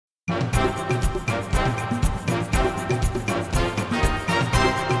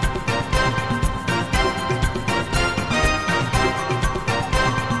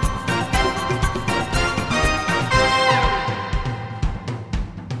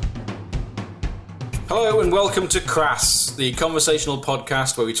Hello and welcome to Crass, the conversational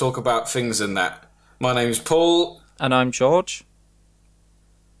podcast where we talk about things and that. My name is Paul. And I'm George.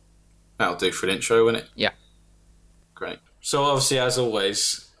 That'll do for an intro, won't it? Yeah. Great. So obviously, as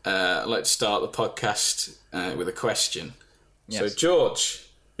always, let's start the podcast with a question. Yes. So George,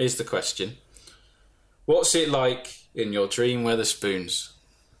 here's the question. What's it like in your dream Wetherspoons?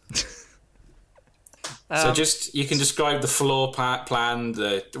 So just, you can describe the floor plan,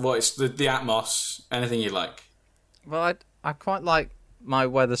 the atmos, anything you like. Well, I quite like my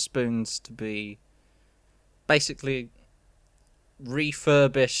Wetherspoons to be basically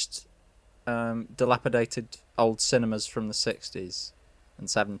refurbished, dilapidated old cinemas from the 60s and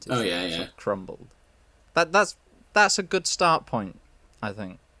 70s. Oh, yeah. Sort of crumbled. That's a good start point, I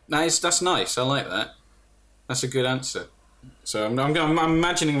think. That's nice. I like that. That's a good answer. So I'm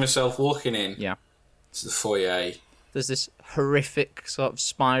imagining myself walking in. Yeah. To the foyer. There's this horrific sort of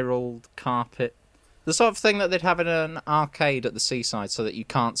spiraled carpet. The sort of thing that they'd have in an arcade at the seaside so that you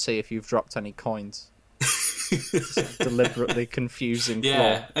can't see if you've dropped any coins. Deliberately confusing floor.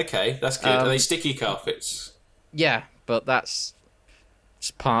 Yeah, okay, that's good. Are they sticky carpets? Yeah, but that's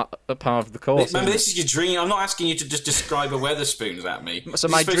just part of the course. Remember, this is your dream. I'm not asking you to just describe a Wetherspoons at me. So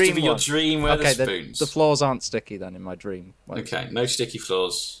my dream to be your dream Wetherspoons. Okay, the floors aren't sticky then in my dream. Okay, no sticky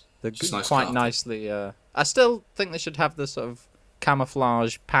floors. They're nice quite carpet. Nicely. I still think they should have the sort of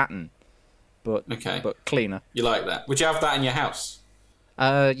camouflage pattern, but cleaner. You like that? Would you have that in your house?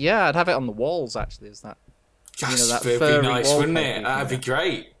 Yeah, I'd have it on the walls. Actually, is that? That would be nice, wouldn't it? That'd be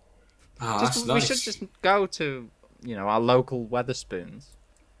great. Oh, that's nice. We should just go to our local Wetherspoons,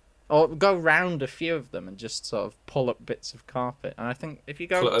 or go round a few of them and just sort of pull up bits of carpet. And I think if you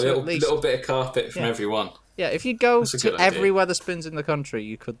go to a little bit of carpet from everyone. Yeah, if you go to every Wetherspoons in the country,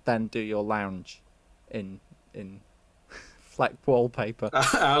 you could then do your lounge in fleck wallpaper.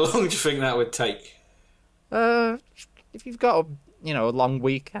 How long do you think that would take? If you've got a long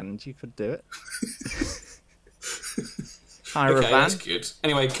weekend, you could do it. Hire a van. That's good.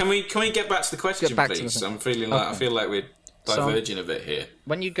 Anyway, can we get back to the question, please? I'm feeling like I feel like we're diverging a bit here.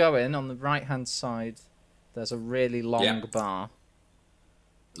 When you go in, on the right-hand side, there's a really long bar.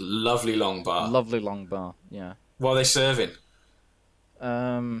 Lovely long bar. Yeah. What are they serving?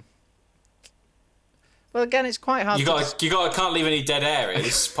 Well, again, it's quite hard. Can't leave any dead air in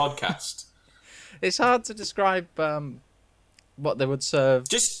this podcast. It's hard to describe what they would serve.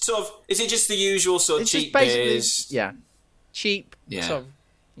 Just sort of, is it just the usual sort of cheap beers? Yeah, cheap. Yeah. Sort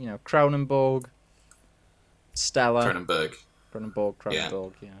of, Kronenbourg, Stella. Kronenbourg. Yeah,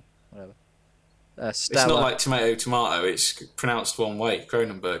 whatever. Stella. It's not like tomato. It's pronounced one way.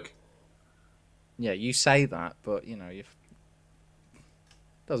 Kronenbourg. Yeah, you say that, but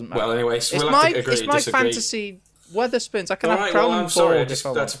doesn't matter. Well, anyway, so we'll have to agree it's my disagree. Fantasy Wetherspoons. I can have Kronenbourg. Well, I'm sorry. I just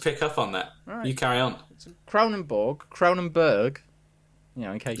had to pick up on that. Right. You carry on. It's Kronenbourg.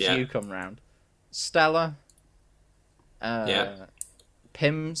 In case you come round. Stella.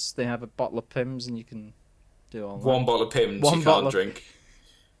 Pimm's. They have a bottle of Pimm's, and you can do all that. One bottle of Pimm's you can't drink.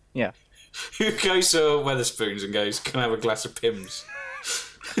 Yeah. Who goes to Wetherspoons and goes, "Can I have a glass of Pimm's?"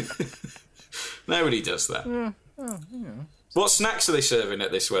 Nobody does that. What snacks are they serving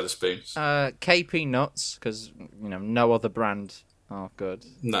at this Wetherspoons? KP nuts, because no other brand are good.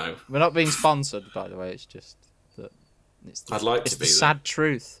 No, we're not being sponsored, by the way. It's just that I'd like to be. It's the sad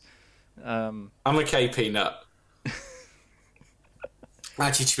truth. I'm a KP nut.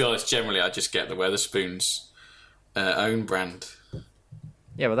 Actually, to be honest, generally I just get the Wetherspoons own brand.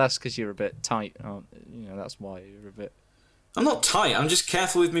 Yeah, but that's because you're a bit tight. That's why you're a bit. I'm not tight. I'm just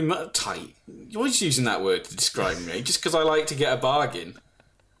careful with me. Tight. You're always using that word to describe me, just because I like to get a bargain.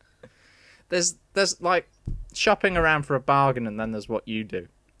 There's like shopping around for a bargain, and then there's what you do,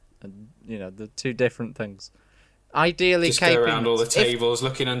 and the two different things. Ideally, just go around all the tables,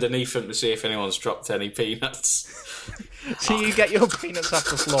 looking underneath them to see if anyone's dropped any peanuts. So you get your peanuts off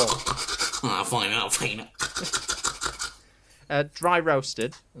the floor. I'll find out peanut. Dry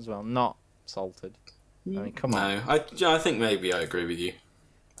roasted as well, not salted. I mean, come on. No, I think maybe I agree with you.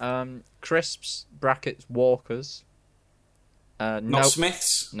 Crisps, brackets, Walkers. Not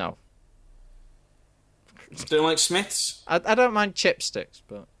Smiths? No. Don't like Smiths? I don't mind chipsticks,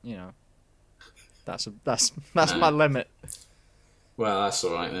 but, that's my limit. Well, that's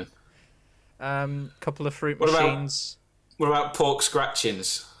all right then. Couple of fruit machines. What about pork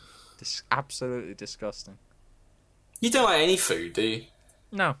scratchings? Absolutely disgusting. You don't like any food, do you?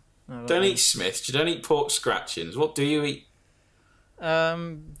 No. Don't eat Smiths. You don't eat pork scratchings. What do you eat?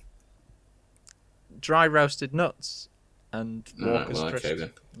 Dry roasted nuts and Walker's crisps. Okay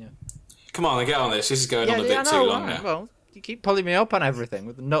then. Yeah. Come on, get on this. This is going on a bit too long now. Well, you keep pulling me up on everything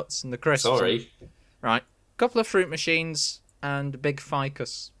with the nuts and the crisps. Sorry. Right. Couple of fruit machines and a big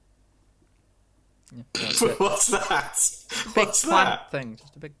ficus. Yeah, What's that? Big What's plant that? thing.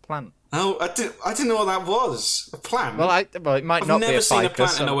 Just a big plant. Oh, I didn't know what that was. A plant? Well, it might not be a ficus. I've never seen a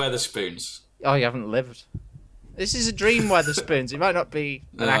plant in a Wetherspoons. Oh, you haven't lived. This is a dream Wetherspoons. It might not be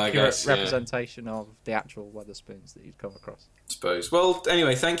an accurate representation of the actual Wetherspoons that you'd come across. I suppose. Well,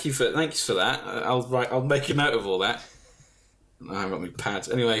 anyway, thanks for that. I'll make a note of all that. I haven't got my pads.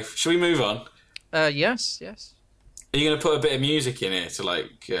 Anyway, shall we move on? Yes. Are you going to put a bit of music in here to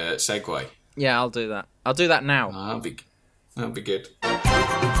segue? Yeah, I'll do that. I'll do that now. Oh, that'll be good.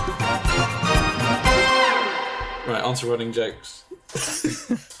 Right, on to running jokes.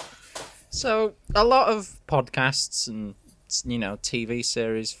 So, a lot of podcasts and, TV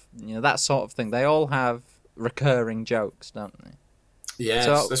series, that sort of thing, they all have recurring jokes, don't they? Yes,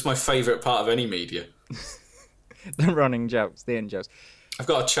 so, that's my favourite part of any media. The running jokes, the in-jokes. I've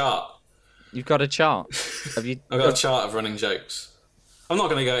got a chart. You've got a chart? Have you? I've got a chart of running jokes. I'm not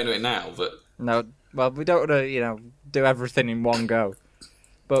going to go into it now, but... No, well, we don't want to, do everything in one go.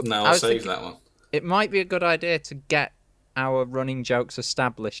 But no, I'll save that one. It might be a good idea to get our running jokes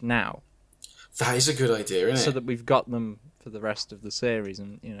established now. That is a good idea, isn't it? So that we've got them for the rest of the series,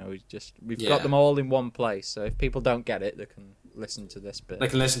 and we've got them all in one place. So if people don't get it, they can listen to this bit. They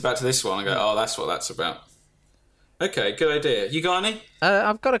can listen back to this one and go, "Oh, that's what that's about." Okay, good idea. You got any?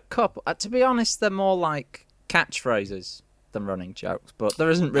 I've got a couple. To be honest, they're more like catchphrases than running jokes, but there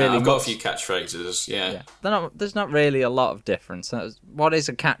isn't really. I've got a few catchphrases. Yeah. There's not really a lot of difference. What is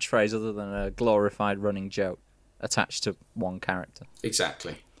a catchphrase other than a glorified running joke attached to one character?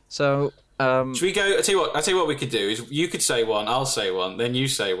 Exactly. So. Should we go? I tell you what we could do is you could say one, I'll say one, then you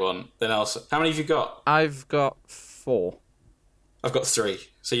say one, then I'll say... How many have you got? I've got 4. I've got 3,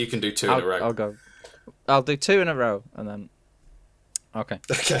 so you can do 2 in a row. I'll do 2 in a row, and then... Okay.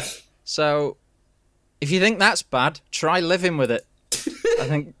 So, if you think that's bad, try living with it. I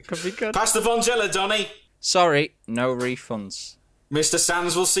think it could be good. Pass the Bonjela, Donny! Sorry, no refunds. Mr.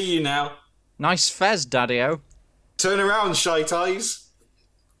 Sands will see you now. Nice fez, Daddy-O. Turn around, shite eyes.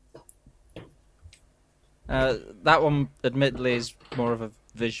 That one, admittedly, is more of a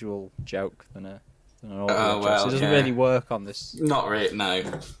visual joke than an audio joke. So it doesn't really work on this. Not really, no.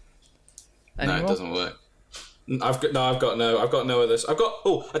 Anymore? No, it doesn't work. I've got no others. I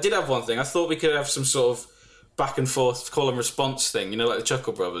did have one thing. I thought we could have some sort of back and forth call and response thing, like the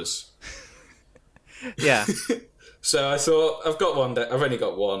Chuckle Brothers. Yeah. So I thought, I've only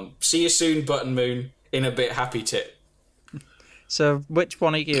got one. See you soon, Button Moon, in a bit, Happy Tit. So which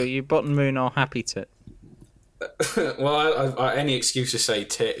one are you? Are you Button Moon or Happy Tit? Well, any excuse to say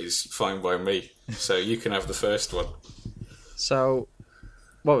tit is fine by me. So you can have the first one. So,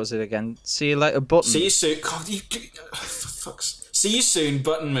 what was it again? See you later, Button. See you soon. God, See you soon,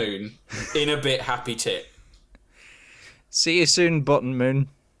 Button Moon. In a bit, Happy Tit. See you soon, Button Moon.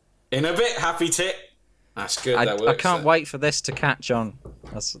 In a bit, Happy Tit. That's good. That works. I can't wait for this to catch on.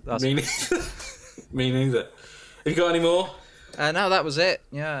 That's... Me neither. Have you got any more? No, that was it.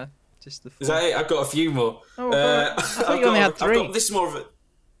 Yeah. Just the 4. Is that it? I've got a few more. Oh, I thought you only had 3. This is more of a...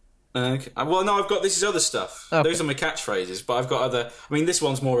 Okay. Well, no, this is other stuff. Okay. Those are my catchphrases, but I've got other... I mean, this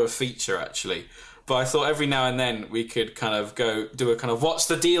one's more of a feature, actually. But I thought every now and then we could kind of do a kind of, what's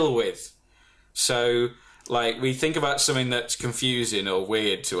the deal with? So, we think about something that's confusing or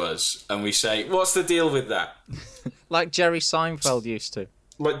weird to us, and we say, what's the deal with that? Like Jerry Seinfeld used to.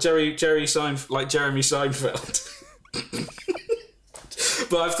 Like Jeremy Seinfeld.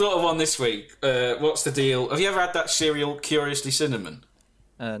 But I've thought of one this week. What's the deal? Have you ever had that cereal, Curiously Cinnamon?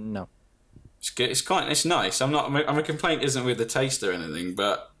 No. It's good. It's nice. My complaint isn't with the taste or anything,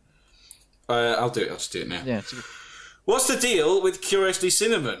 but I'll do it. I'll just do it now. Yeah. What's the deal with Curiously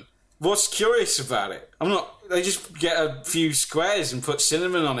Cinnamon? What's curious about it? They just get a few squares and put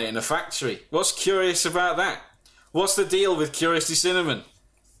cinnamon on it in a factory. What's curious about that? What's the deal with Curiously Cinnamon?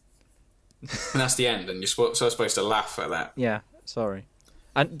 And that's the end, and you're supposed to laugh at that. Yeah. Sorry.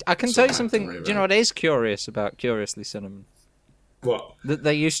 And I can tell you something. Do you know what is curious about Curiously Cinnamon? What? That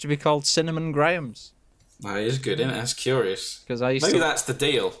they used to be called Cinnamon Grahams. That is good, isn't it? That's curious. Maybe that's the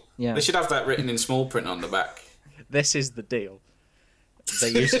deal. Yeah. They should have that written in small print on the back. This is the deal. They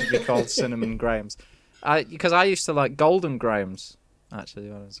used to be called Cinnamon Grahams. Because I used to like Golden Grahams, actually.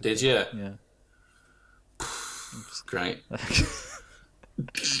 When I was a kid. You? Yeah. Great.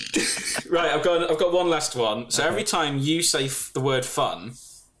 Right, I've got one last one. So every time you say the word fun,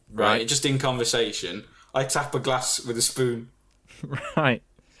 right? Just in conversation, I tap a glass with a spoon. Right.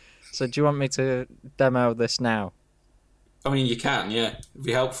 So do you want me to demo this now? I mean, you can, yeah. It'd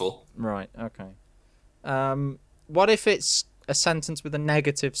be helpful. Right, okay. What if it's a sentence with a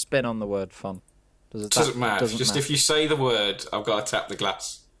negative spin on the word fun? Doesn't matter. Just if you say the word, I've got to tap the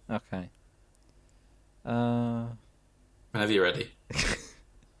glass. Okay. Whenever you're ready.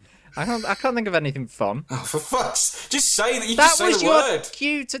 I can't think of anything fun. Oh, for fuck's... Just say that you that just say the word. That was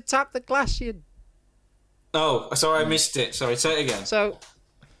your cue to tap the glass, you... Oh, sorry, I missed it. Sorry, say it again. So,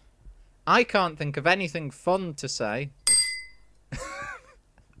 I can't think of anything fun to say.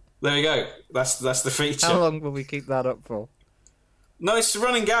 There we go. That's the feature. How long will we keep that up for? No, it's a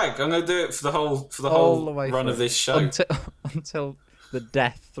running gag. I'm going to do it for the whole run of this show. Until the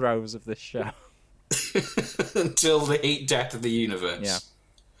death throes of this show. Until the heat death of the universe. Yeah.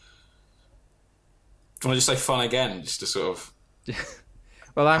 Do you want to just say fun again, just to sort of...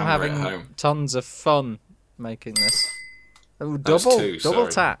 Well, I'm having tons of fun making this. Oh, double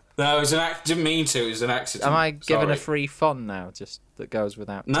tap. No, it was didn't mean to. It was an accident. Am I given a free fun now, just that goes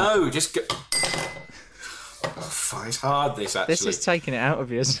without? No, just go. Oh, it's hard. This actually. This is taking it out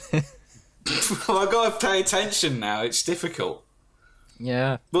of you, isn't it? Well, I've got to pay attention now. It's difficult.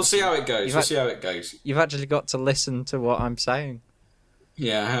 Yeah. We'll see how it goes. See how it goes. You've actually got to listen to what I'm saying.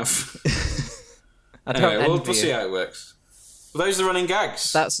 Yeah, I have. Anyway, we'll see how it works. Well, those are the running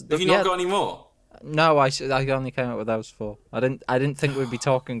gags. Have you not got any more? No, I only came up with those 4. I didn't think we'd be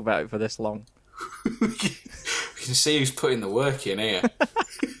talking about it for this long. We can see who's putting the work in here.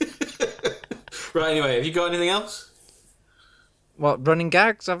 Right, anyway, have you got anything else? What, running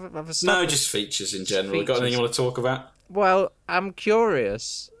gags? No, just features in general. Features. Got anything you want to talk about? Well, I'm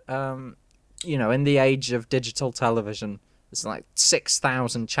curious. In the age of digital television, there's like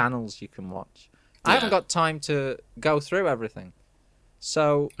 6,000 channels you can watch. Yeah. I haven't got time to go through everything.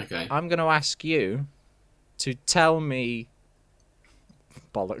 So I'm going to ask you to tell me...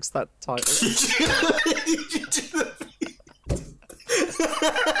 Bollocks, that title.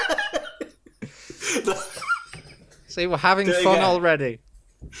 See, we're having fun already.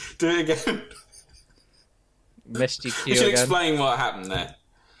 Do it again. Missed your cue You should again. Explain what happened there.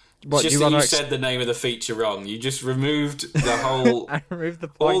 What, just that you said the name of the feature wrong. You just removed the whole... I removed the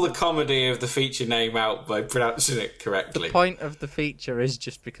point. All the comedy of the feature name out by pronouncing it correctly. The point of the feature is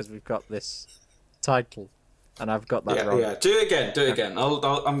just because we've got this title, and I've got that wrong. Yeah, do it again.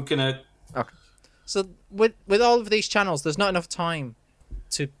 I'm gonna... Okay. So, with all of these channels, there's not enough time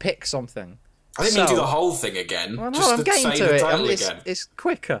to pick something. I didn't mean to do the whole thing again. Well, no, I'm getting to it. It's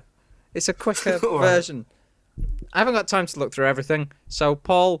quicker. It's a quicker version. I haven't got time to look through everything. So,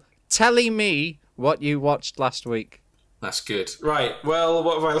 Paul, tell me what you watched last week. That's good. Right, well,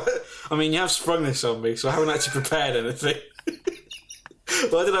 what have I mean, you have sprung this on me, so I haven't actually prepared anything.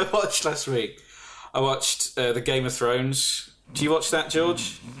 What did I watch last week? I watched the Game of Thrones. Do you watch that,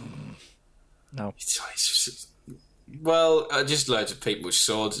 George? No. Well, just loads of people with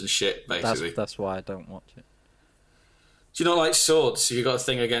swords and shit, basically. That's why I don't watch it. Do you not like swords? Have you got a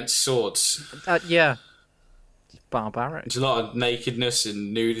thing against swords? Yeah. It's barbaric. There's a lot of nakedness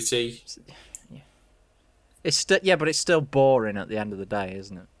and nudity. Yeah. But it's still boring at the end of the day,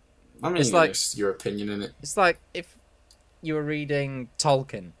 isn't it? I mean, it's like your opinion in it. It's like if you were reading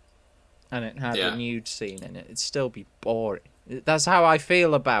Tolkien and it had a nude scene in it, it'd still be boring. That's how I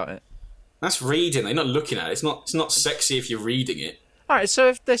feel about it. That's reading. They're not looking at it. It's not sexy if you're reading it. All right. So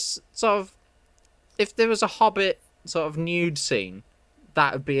if there was a Hobbit sort of nude scene,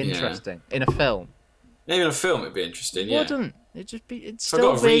 that would be interesting in a film. Maybe in a film it'd be interesting. It wouldn't. It'd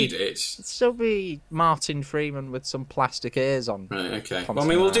still be Martin Freeman with some plastic ears on. Right. Okay. Well, I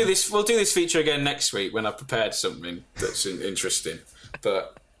mean, we'll do this feature again next week when I've prepared something that's interesting.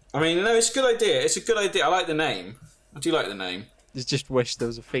 But I mean, no, it's a good idea. It's a good idea. I like the name. I do like the name. I just wish there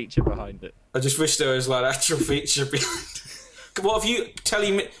was a feature behind it. I just wish there was like an actual feature behind it. What have you...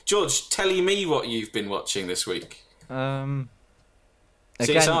 George, tell me what you've been watching this week. Again,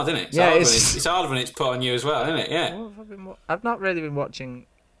 see, it's hard, isn't it? It's hard when it's put on you as well, isn't it? Yeah. I've not really been watching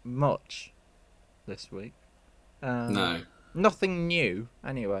much this week. No. Nothing new,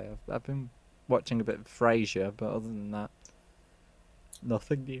 anyway. I've been watching a bit of Frasier, but other than that,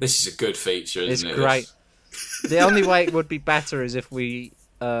 nothing new. This is a good feature, isn't it? It's great. The only way it would be better is if we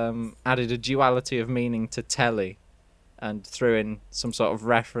added a duality of meaning to telly and threw in some sort of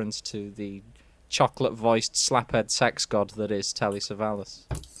reference to the chocolate-voiced slaphead sex god that is Telly Savalas.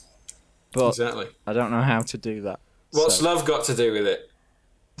 But exactly. I don't know how to do that. What's love got to do with it?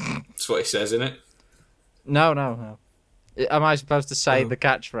 That's what he says, isn't it? No. Am I supposed to say the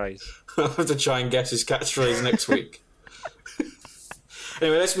catchphrase? I'll have to try and guess his catchphrase next week.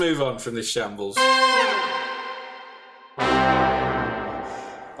 Anyway, let's move on from this shambles.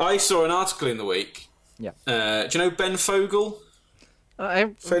 I saw an article in the week. Yeah. Do you know Ben Fogle?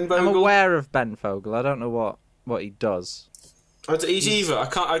 I'm aware of Ben Fogle. I don't know what he does. He's either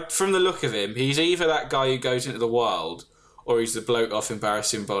from the look of him, he's either that guy who goes into the wild, or he's the bloke off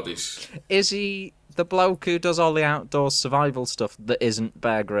Embarrassing Bodies. Is he the bloke who does all the outdoor survival stuff that isn't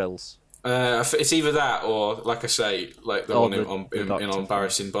Bear Grylls? It's either that, or like I say, like the one in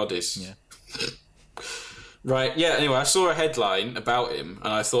Embarrassing Bodies. Yeah. Right. Yeah. Anyway, I saw a headline about him,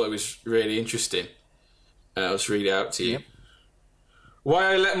 and I thought it was really interesting. I'll just read it out to you. Yep.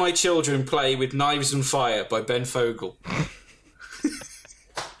 Why I Let My Children Play with Knives and Fire by Ben Fogle.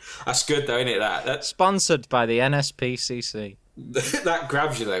 That's good though, isn't it? That's sponsored by the NSPCC. That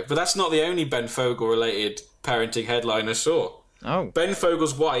grabs you though. But that's not the only Ben Fogle related parenting headline I saw. Oh. Ben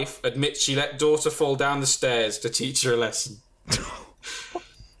Fogle's wife admits she let daughter fall down the stairs to teach her a lesson.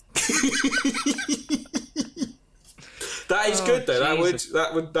 That is good though. Jesus.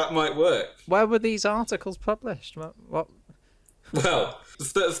 That might work. Where were these articles published? What? Well,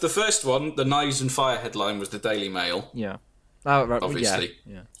 the first one, the Knives and Fire headline, was the Daily Mail. Yeah. Oh, right. Obviously.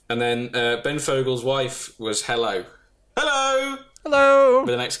 Yeah. And then Ben Fogle's wife was hello. Hello! Hello!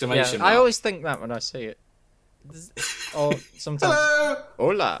 With an exclamation mark. I always think that when I see it. Or sometimes... Hello!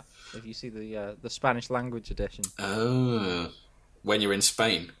 Hola! If you see the Spanish language edition. Oh. When you're in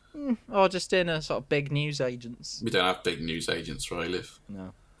Spain. Or just in a sort of big news agents. We don't have big news agents where I live.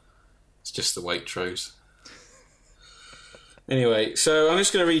 No. It's just the Waitrose. Anyway, so I'm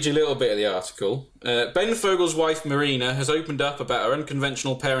just going to read you a little bit of the article. Ben Fogle's wife, Marina, has opened up about her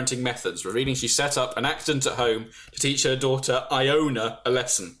unconventional parenting methods, revealing she set up an accident at home to teach her daughter, Iona, a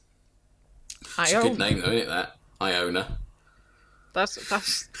lesson. It's a good name, though, isn't it, that? Iona.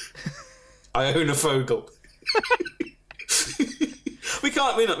 That's... Iona Fogle. We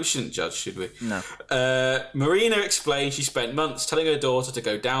shouldn't judge, should we? No. Marina explained she spent months telling her daughter to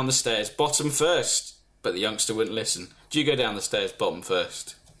go down the stairs bottom first, but the youngster wouldn't listen. Do you go down the stairs bottom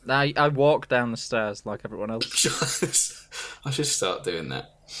first? I walk down the stairs like everyone else. I should start doing that.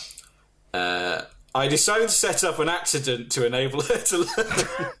 I decided to set up an accident to enable her to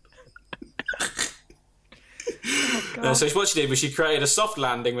learn. So what she did was she created a soft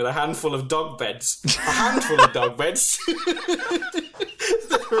landing with a handful of dog beds. A handful of dog beds.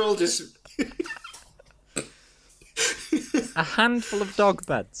 They're all just... A handful of dog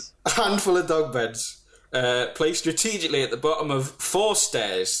beds? A handful of dog beds. Placed strategically at the bottom of 4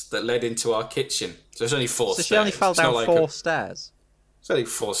 stairs that led into our kitchen. So it's only 4 stairs. So she only fell down 4 stairs? It's only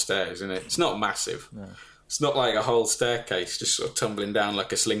 4 stairs, isn't it? It's not massive. No. It's not like a whole staircase just sort of tumbling down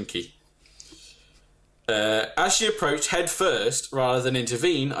like a slinky. As she approached head first, rather than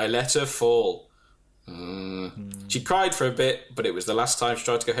intervene, I let her fall. She cried for a bit, but it was the last time she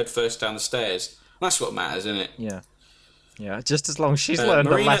tried to go head first down the stairs. That's what matters, isn't it? Yeah. Yeah, just as long as she's learned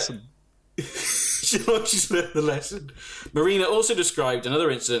a lesson. She's learned the lesson. Marina also described another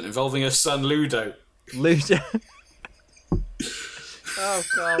incident involving her son Ludo. Ludo? Oh,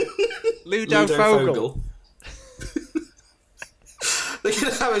 God. Ludo Fogle. They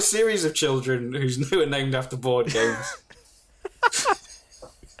could have a series of children who are named after board games.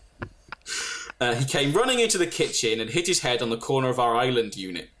 He came running into the kitchen and hit his head on the corner of our island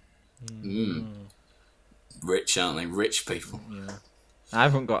unit. Rich, aren't they? Rich people. Yeah. I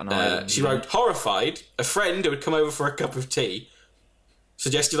haven't got an island. She wrote, horrified, a friend who had come over for a cup of tea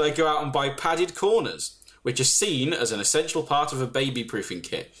suggested I go out and buy padded corners, which are seen as an essential part of a baby-proofing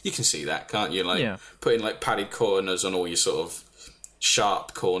kit. You can see that, can't you? Putting padded corners on all your sort of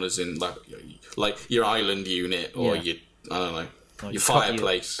sharp corners in like your island unit or your, I don't know, your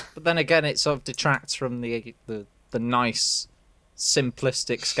fireplace. But then again, it sort of detracts from the nice,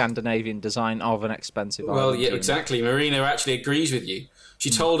 simplistic Scandinavian design of an expensive island. Well, yeah, exactly. Marina actually agrees with you.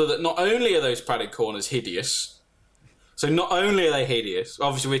 She told her that not only are those padded corners hideous, so not only are they hideous,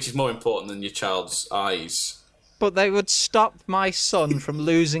 obviously, which is more important than your child's eyes, but they would stop my son from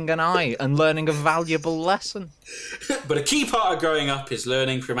losing an eye and learning a valuable lesson. But a key part of growing up is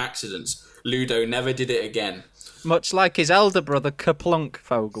learning from accidents. Ludo never did it again. Much like his elder brother, Kerplunk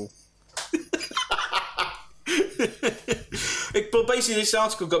Fogle. But basically, this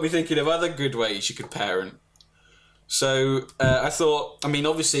article got me thinking of other good ways you could parent. So I thought,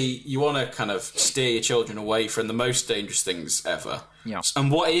 obviously, you want to kind of steer your children away from the most dangerous things ever. Yeah.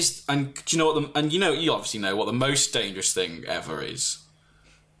 And do you know what you obviously know what the most dangerous thing ever is.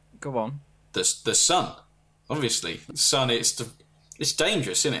 Go on. The sun. Obviously, the sun. It's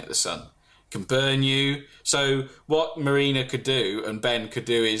dangerous, isn't it? The sun can burn you. So what Marina could do and Ben could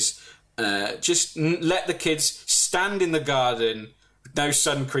do is just let the kids stand in the garden, no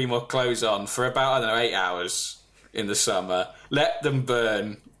sun cream or clothes on for about, I don't know, 8 hours in the summer. Let them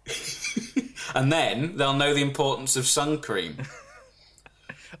burn. And then they'll know the importance of sun cream.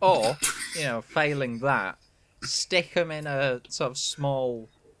 Or, failing that, stick them in a sort of small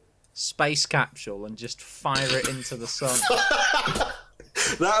space capsule and just fire it into the sun.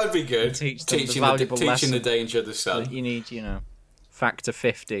 That would be good. Teaching the danger of the sun. You need, factor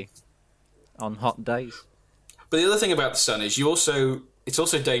 50 on hot days. But the other thing about the sun is it's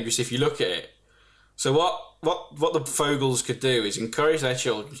also dangerous if you look at it. So what the Fogels could do is encourage their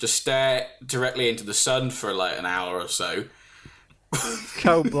children to stare directly into the sun for like an hour or so.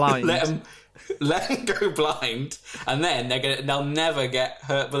 Go blind. let them go blind, and then they'll never get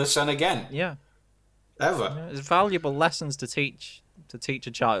hurt by the sun again. Yeah, ever. Yeah, it's valuable lessons to teach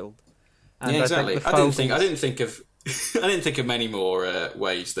a child. And yeah, exactly. I didn't think of many more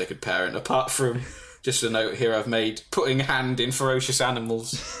ways they could parent apart from just a note here I've made: putting a hand in ferocious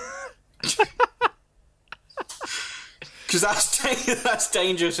animals. Because that's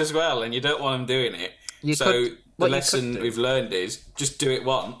dangerous as well, and you don't want them doing it. The lesson we've learned is just do it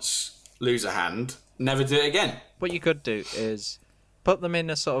once, lose a hand, never do it again. What you could do is put them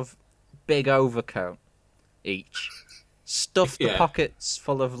in a sort of big overcoat each, stuff the pockets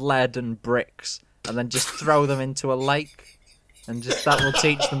full of lead and bricks, and then just throw them into a lake, and that will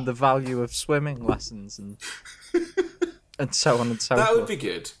teach them the value of swimming lessons and so on and so forth. That would be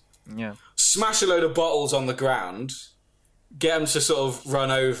good. Yeah. Smash a load of bottles on the ground, get them to sort of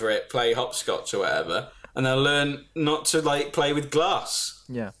run over it, play hopscotch or whatever, and they'll learn not to play with glass.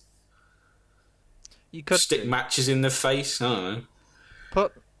 Yeah. You could stick matches in their face. I don't know.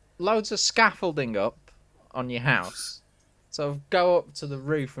 Put loads of scaffolding up on your house. So go up to the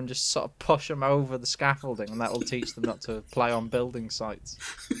roof and just sort of push them over the scaffolding, and that will teach them not to play on building sites.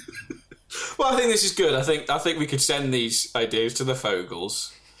 Well, I think this is good. I think we could send these ideas to the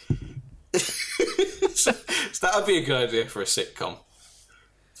Fogels. So that would be a good idea for a sitcom.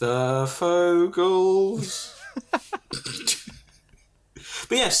 The Fogels.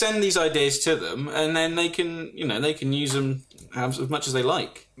 But yeah, send these ideas to them, and then they can use them as much as they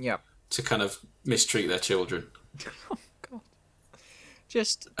like. Yeah. To kind of mistreat their children. Oh God.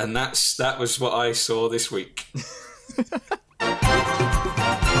 And that was what I saw this week.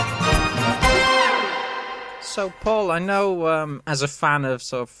 So, Paul, I know as a fan of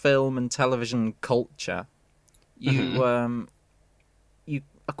sort of film and television culture, you are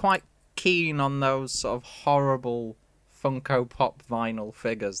quite keen on those sort of horrible Funko Pop vinyl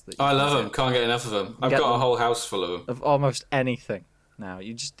figures. I love them. Can't get enough of them. I've got a whole house full of them. Of almost anything now.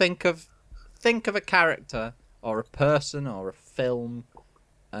 You just think of a character or a person or a film,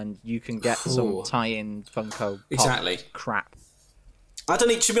 and you can get some tie-in Funko Pop crap. I don't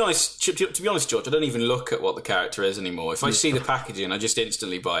need to be honest, George. I don't even look at what the character is anymore. If I see the packaging, I just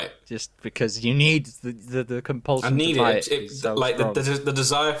instantly buy it. Just because you need the compulsion. I need to buy it. The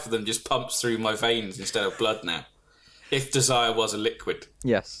desire for them just pumps through my veins instead of blood now. If desire was a liquid,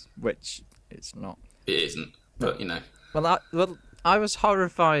 yes, which it's not. It isn't, but Well, I was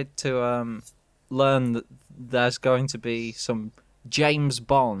horrified to learn that there's going to be some James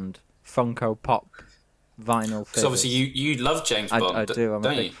Bond Funko Pop vinyl figures. Because obviously you love James Bond. I do. I'm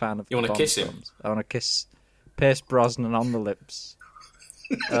a big fan of. You want to kiss him? Films. I want to kiss Pierce Brosnan on the lips.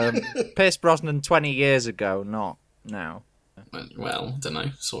 Pierce Brosnan 20 years ago, not now. Well, I don't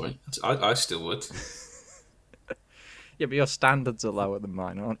know. Sorry, I still would. Yeah, but your standards are lower than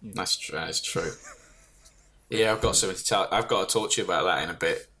mine, aren't you? That's true. That's true. Yeah, I've got something to tell. I've got to talk to you about that in a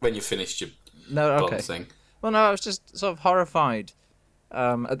bit when you finished your Bond thing. Well, no, I was just sort of horrified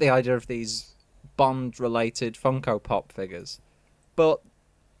at the idea of these Bond-related Funko Pop figures. But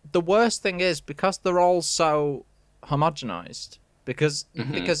the worst thing is, because they're all so homogenized, because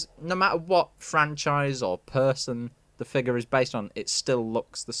no matter what franchise or person the figure is based on, it still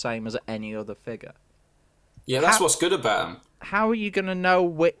looks the same as any other figure. Yeah, that's what's good about them. How are you going to know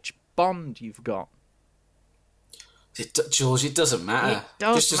which Bond you've got? George, it doesn't matter. It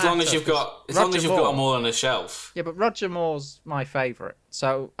does Just as long as you've got them all on a shelf. Yeah, but Roger Moore's my favourite,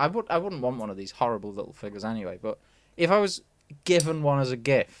 so I wouldn't want one of these horrible little figures anyway. But if I was given one as a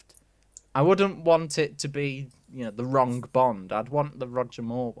gift, I wouldn't want it to be the wrong Bond. I'd want the Roger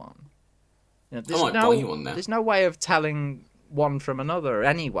Moore one. I might buy you one now. There's no way of telling one from another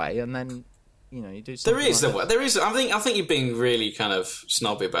anyway, and then. You do something. There is. I think you're being really kind of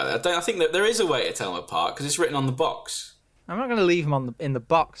snobby about that. I think that there is a way to tell them apart because it's written on the box. I'm not going to leave them in the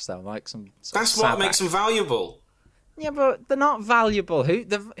box though, like some. That's what makes them valuable. Yeah, but they're not valuable.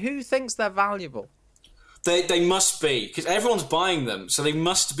 Who thinks they're valuable? They must be, because everyone's buying them, so they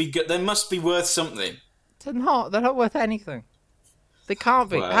must be good. They must be worth something. They're not. They're not worth anything. They can't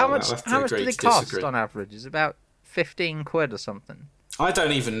be. Well, how much do agree they to cost disagree. on average? It's about 15 quid or something. I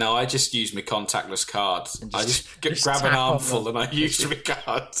don't even know. I just use my contactless card. I just just grab an tap on armful them. and I use my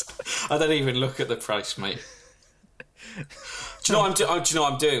card. I don't even look at the price, mate. Do you know what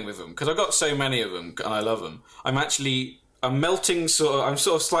I'm doing with them? Because I've got so many of them and I love them. I'm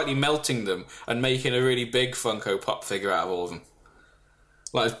sort of slightly melting them and making a really big Funko Pop figure out of all of them.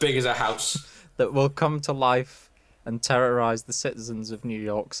 Like as big as a house. That will come to life and terrorise the citizens of New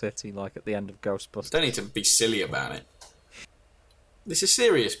York City, like at the end of Ghostbusters. Don't need to be silly about it. This is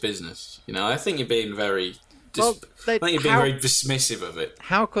serious business, you know. I think you're being very. I think you're being very dismissive of it.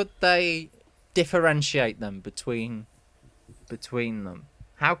 How could they differentiate them between them?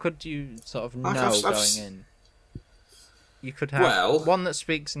 How could you sort of know going in? You could have one that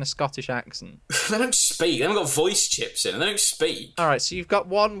speaks in a Scottish accent. They don't speak. They haven't got voice chips in. They don't speak. All right, so you've got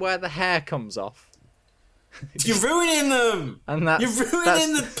one where the hair comes off. You're ruining them. And you're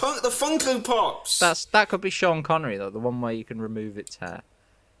ruining the Funko Pops. That could be Sean Connery though, the one where you can remove its hair.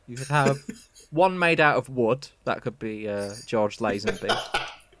 You could have one made out of wood. That could be George Lazenby.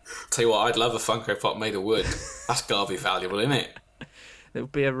 Tell you what, I'd love a Funko Pop made of wood. That's gotta be valuable, isn't it? It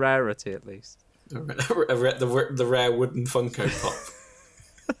would be a rarity at least. The rare wooden Funko Pop.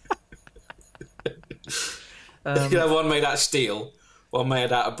 You could have one made out of steel, one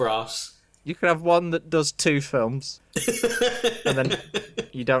made out of brass. You could have one that does 2 films, and then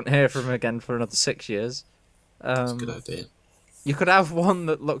you don't hear from him again for another 6 years. That's a good idea. You could have one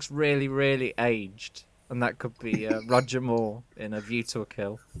that looks really, really aged, and that could be Roger Moore in A View to a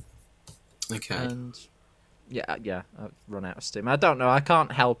Kill. Okay. And yeah, I've run out of steam. I don't know. I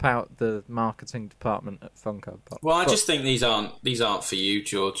can't help out the marketing department at Funko Pop. Well, I just think these aren't for you,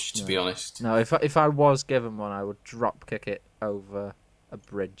 George. To be honest. No, if I was given one, I would drop kick it over a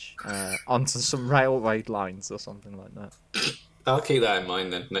bridge onto some railway lines or something like that. I'll keep that in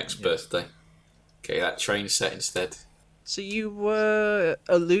mind then. Next birthday. Okay, that train set instead. So you were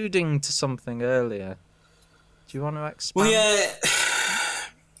alluding to something earlier. Do you want to expand? Well, yeah.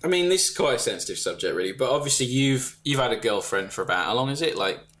 I mean, this is quite a sensitive subject, really. But obviously, you've had a girlfriend for about how long is it?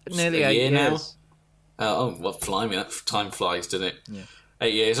 Like nearly a 8 year years. Now. Oh, well, blimey, that time flies, doesn't it? Yeah.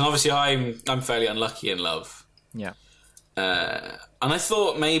 8 years, and obviously, I'm fairly unlucky in love. Yeah. And I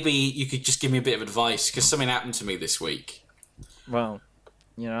thought maybe you could just give me a bit of advice because something happened to me this week. Well,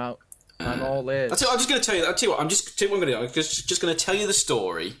 you know, I'm all ears. I'm just going to tell you. I'll tell you what. I'm just going to do. I'm just going to tell you the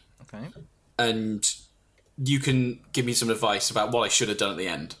story. Okay. And you can give me some advice about what I should have done at the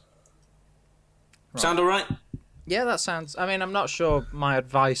end. Right. Sound all right? Yeah, that sounds. I mean, I'm not sure my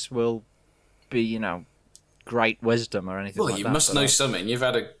advice will be, you know, great wisdom or anything. Well, you must know something. You've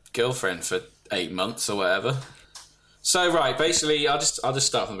had a girlfriend for 8 months or whatever. So right, basically, I'll just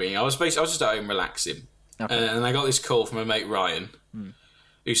start from the beginning. I was just at home relaxing, and I got this call from my mate Ryan,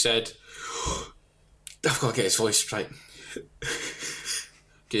 who said, "I've got to get his voice straight."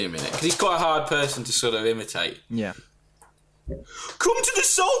 Give me a minute, because he's quite a hard person to sort of imitate. Yeah. Come to the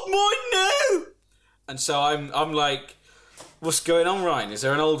salt mine now. And so I'm like, "What's going on, Ryan? Is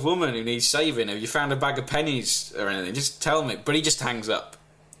there an old woman who needs saving? Have you found a bag of pennies or anything? Just tell me." But he just hangs up.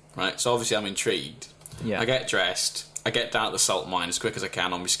 Right, so obviously I'm intrigued. Yeah. I get dressed. I get down at the salt mine as quick as I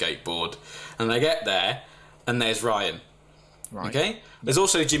can on my skateboard, and I get there, and there's Ryan. Right. Okay? There's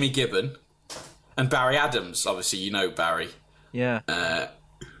also Jimmy Gibbon, and Barry Adams. Obviously, you know Barry. Yeah.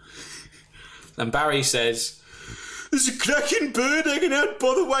 And Barry says, "There's a cracking bird hanging out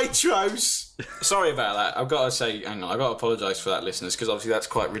by the Waitrose." Sorry about that. I've got to say, hang on, I've got to apologise for that, listeners, because obviously that's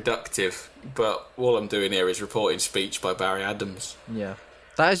quite reductive, but all I'm doing here is reporting speech by Barry Adams. Yeah.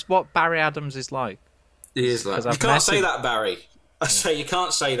 That is what Barry Adams is like. He is like. You can't say that, Barry. I say you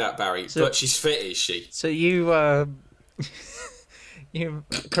can't say that, Barry. So, but she's fit, is she? So you you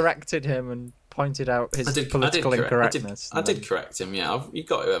corrected him and pointed out his political incorrectness. I did correct him. Yeah, you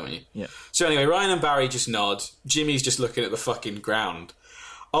got it, haven't you? Yeah. So anyway, Ryan and Barry just nod. Jimmy's just looking at the fucking ground.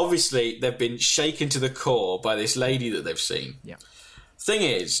 Obviously, they've been shaken to the core by this lady that they've seen. Yeah. Thing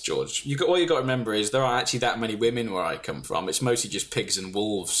is, George, what you got to remember is there aren't actually that many women where I come from. It's mostly just pigs and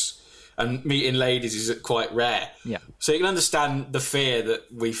wolves. And meeting ladies is quite rare. Yeah. So you can understand the fear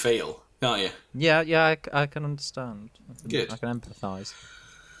that we feel, can't you? Yeah, I can understand. Good. I can empathise.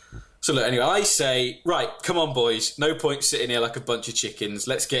 So look, anyway, I say, right, come on, boys. No point sitting here like a bunch of chickens.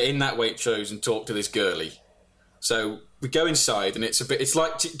 Let's get in that Waitrose and talk to this girlie. So we go inside, and it's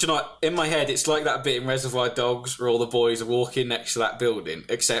like, do you know what, in my head, it's like that bit in Reservoir Dogs where all the boys are walking next to that building,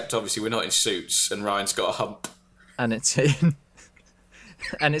 except obviously we're not in suits, and Ryan's got a hump. And it's in...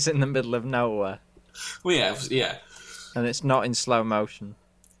 and it's in the middle of nowhere. Well, yeah. And it's not in slow motion.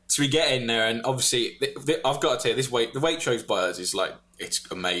 So we get in there, and obviously, I've got to tell you, the Waitrose Buyers is like, it's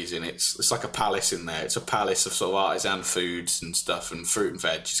amazing. It's like a palace in there. It's a palace of sort of artisan foods and stuff, and fruit and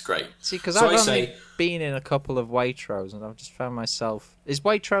veg. It's great. See, because I've only been in a couple of Waitrose, and I've just found myself... Is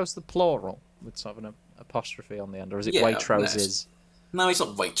Waitrose the plural, with sort of an apostrophe on the end, or is it Waitroses? No, it's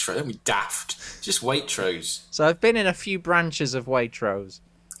not Waitrose. Don't be daft. It's just Waitrose. So I've been in a few branches of Waitrose,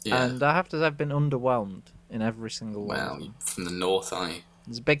 and I have to say I've been underwhelmed in every single one. Well, you're from the north, aren't you?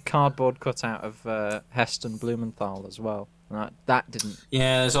 There's a big cardboard cutout of Heston Blumenthal as well. And that didn't...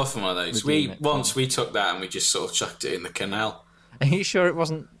 Yeah, there's often one of those. We took that and we just sort of chucked it in the canal. Are you sure it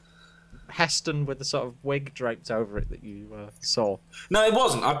wasn't Heston with the sort of wig draped over it that you saw? No, it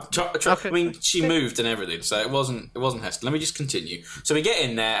wasn't. I mean, she moved and everything, so it wasn't Heston. Let me just continue. So we get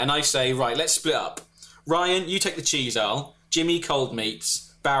in there and I say, right, let's split up. Ryan, you take the cheese aisle. Jimmy, cold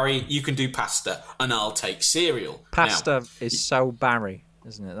meats. Barry, you can do pasta, and I'll take cereal. Pasta is so Barry,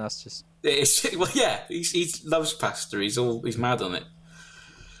 isn't it? That's just... Well, yeah, he loves pasta. He's mad on it.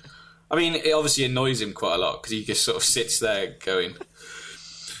 I mean, it obviously annoys him quite a lot because he just sort of sits there going,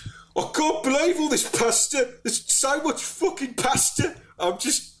 I can't believe all this pasta. There's so much fucking pasta. I'm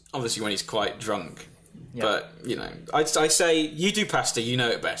just... Obviously when he's quite drunk. Yeah. But, you know, I say, you do pasta, you know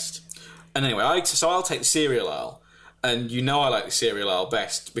it best. And anyway, so I'll take the cereal aisle. And you know I like the cereal aisle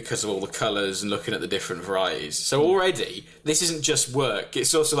best because of all the colours and looking at the different varieties. So already, this isn't just work.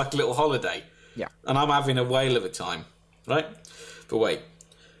 It's also like a little holiday. Yeah. And I'm having a whale of a time, right? But wait,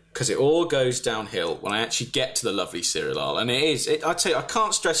 because it all goes downhill when I actually get to the lovely cereal aisle. And it is. I'd say I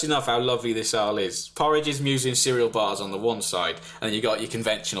can't stress enough how lovely this aisle is. Porridges, muesli and cereal bars on the one side, and then you got your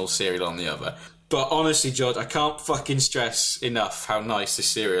conventional cereal on the other. But honestly, George, I can't fucking stress enough how nice the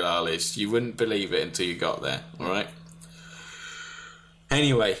cereal aisle is. You wouldn't believe it until you got there, all right?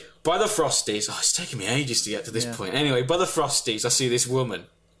 Anyway, by the Frosties... Oh, it's taken me ages to get to this point. Anyway, by the Frosties, I see this woman,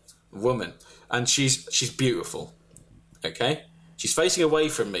 and she's beautiful, okay? She's facing away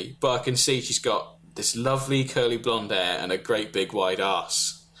from me, but I can see she's got this lovely curly blonde hair and a great big wide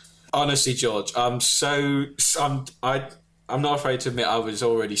arse. Honestly, George, I'm not afraid to admit I was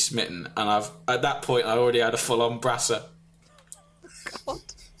already smitten, and at that point I already had a full-on brasser. God.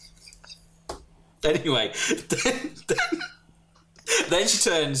 Anyway, then she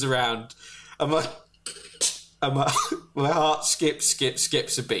turns around, and my heart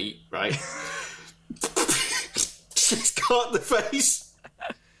skips a beat, right? She's got the face,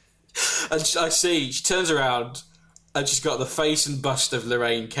 and I see she turns around, and she's got the face and bust of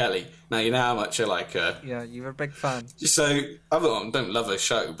Lorraine Kelly. Now you know how much I like her. Yeah, you're a big fan. So I don't love her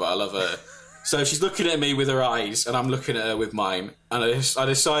show, but I love her. So she's looking at me with her eyes, and I'm looking at her with mine, and I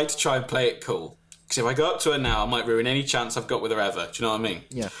decide to try and play it cool. Because if I go up to her now, I might ruin any chance I've got with her ever. Do you know what I mean?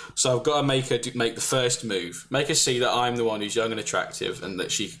 Yeah. So I've got to make her make the first move. Make her see that I'm the one who's young and attractive and that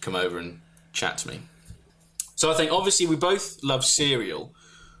she could come over and chat to me. So I think, obviously, we both love cereal.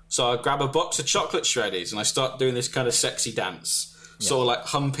 So I grab a box of chocolate shreddies and I start doing this kind of sexy dance. Yeah. Sort of like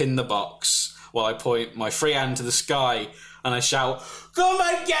humping the box while I point my free hand to the sky and I shout, "Come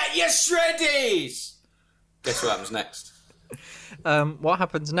and get your shreddies!" Guess what happens next? What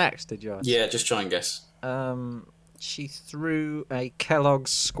happens next, did you ask? Yeah, just try and guess. She threw a Kellogg's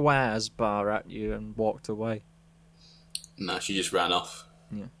Squares bar at you and walked away. No, she just ran off.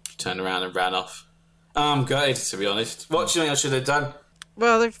 Yeah. She turned around and ran off. I'm gutted, to be honest. What do you think I should have done?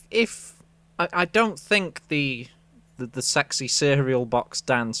 Well, if I don't think the sexy cereal box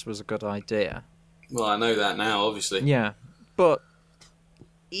dance was a good idea. Well, I know that now, obviously. Yeah, but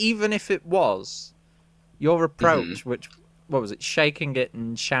even if it was, your approach, which... What was it? Shaking it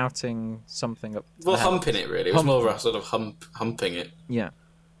and shouting something up. Well, humping it, really. It was more of a sort of humping it. Yeah.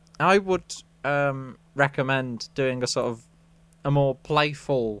 I would recommend doing a more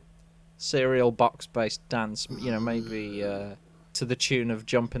playful cereal box-based dance, you know, maybe to the tune of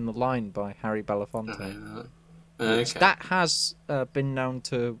Jump in the Line by Harry Belafonte. Okay. That has been known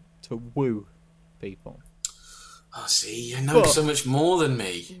to woo people. Oh, see, you know so much more than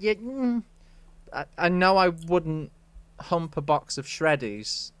me. Yeah, I know I wouldn't hump a box of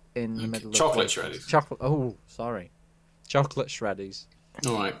shreddies in the middle of chocolate shreddies. Chocolate shreddies.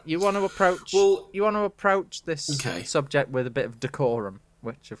 All right. You want to approach this subject with a bit of decorum,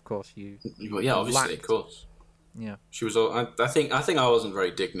 which of course you. Well, yeah, obviously, lacked. Of course. Yeah. She was. I think I wasn't very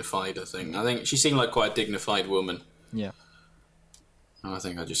dignified. I think she seemed like quite a dignified woman. Yeah. And I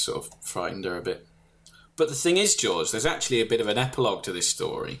think I just sort of frightened her a bit. But the thing is, George, there's actually a bit of an epilogue to this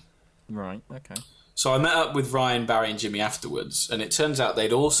story. Right. Okay. So I met up with Ryan, Barry and Jimmy afterwards, and it turns out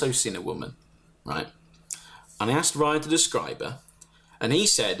they'd also seen a woman, right? And I asked Ryan to describe her, and he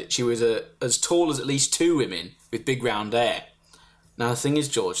said she was as tall as at least two women with big round hair. Now, the thing is,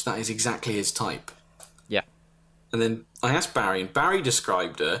 George, that is exactly his type. Yeah. And then I asked Barry, and Barry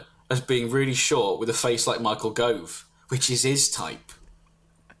described her as being really short with a face like Michael Gove, which is his type.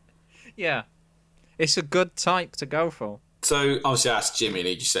 Yeah. It's a good type to go for. So, obviously, I asked Jimmy, and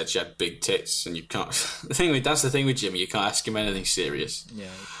he just said she had big tits, and you can't... That's the thing with Jimmy, you can't ask him anything serious. Yeah.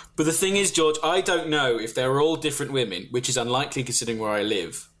 But the thing is, George, I don't know if they're all different women, which is unlikely considering where I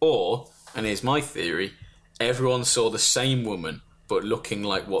live, or, and here's my theory, everyone saw the same woman, but looking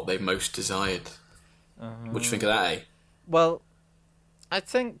like what they most desired. What do you think of that, eh? Well, I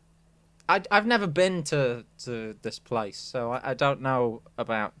think... I've never been to this place, so I don't know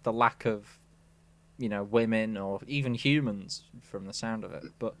about the lack of, women or even humans from the sound of it.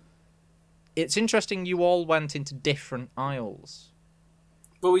 But it's interesting you all went into different aisles.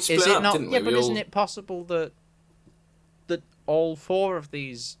 Well, we split up, didn't we? Yeah, but isn't it possible that all four of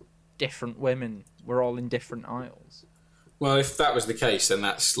these different women were all in different aisles? Well, if that was the case, then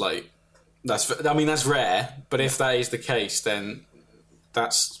that's rare. But if that is the case, then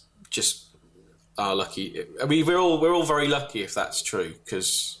that's just our lucky. I mean, we're all very lucky if that's true,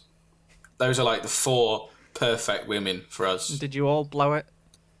 because those are like the four perfect women for us. Did you all blow it?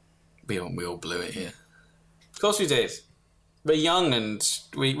 We all blew it here. Of course we did. We're young and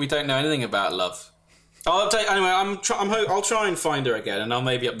we don't know anything about love. I'll update anyway. I'll try and find her again, and I'll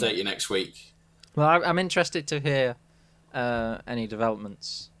maybe update you next week. Well, I'm interested to hear any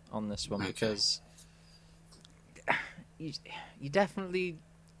developments on this one, because you definitely,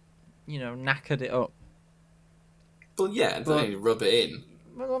 knackered it up. Well, yeah, don't need to rub it in.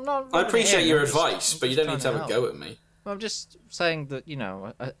 Well, I'm not. I appreciate your advice, but you don't need to have a go at me. Well, I'm just saying that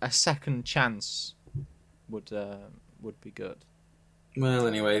a second chance would be good. Well,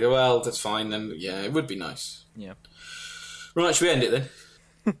 anyway, that's fine then. Yeah, it would be nice. Yeah. Right, should we end it then?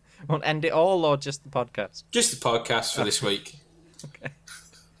 Want to end it all, or just the podcast? Just the podcast for this week. Okay.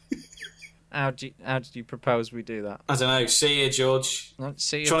 How did you propose we do that? I don't know. See you, George.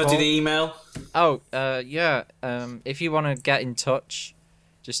 See you. Trying to do the email? Oh, yeah. If you want to get in touch,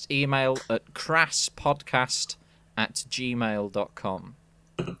 just email at crasspodcast@gmail.com.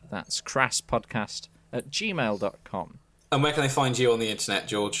 That's crasspodcast@gmail.com. And where can they find you on the internet,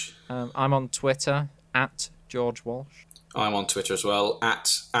 George? I'm on Twitter @George Walsh. I'm on Twitter as well at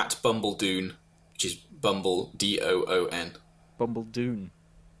Bumbledoon, which is Bumble DOON. Bumbledoon.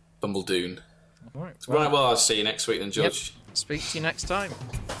 Bumbledoon. All right. Right. Well, I'll see you next week then, George. Yep. Speak to you next time.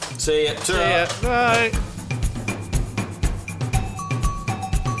 See ya. See ya. Bye.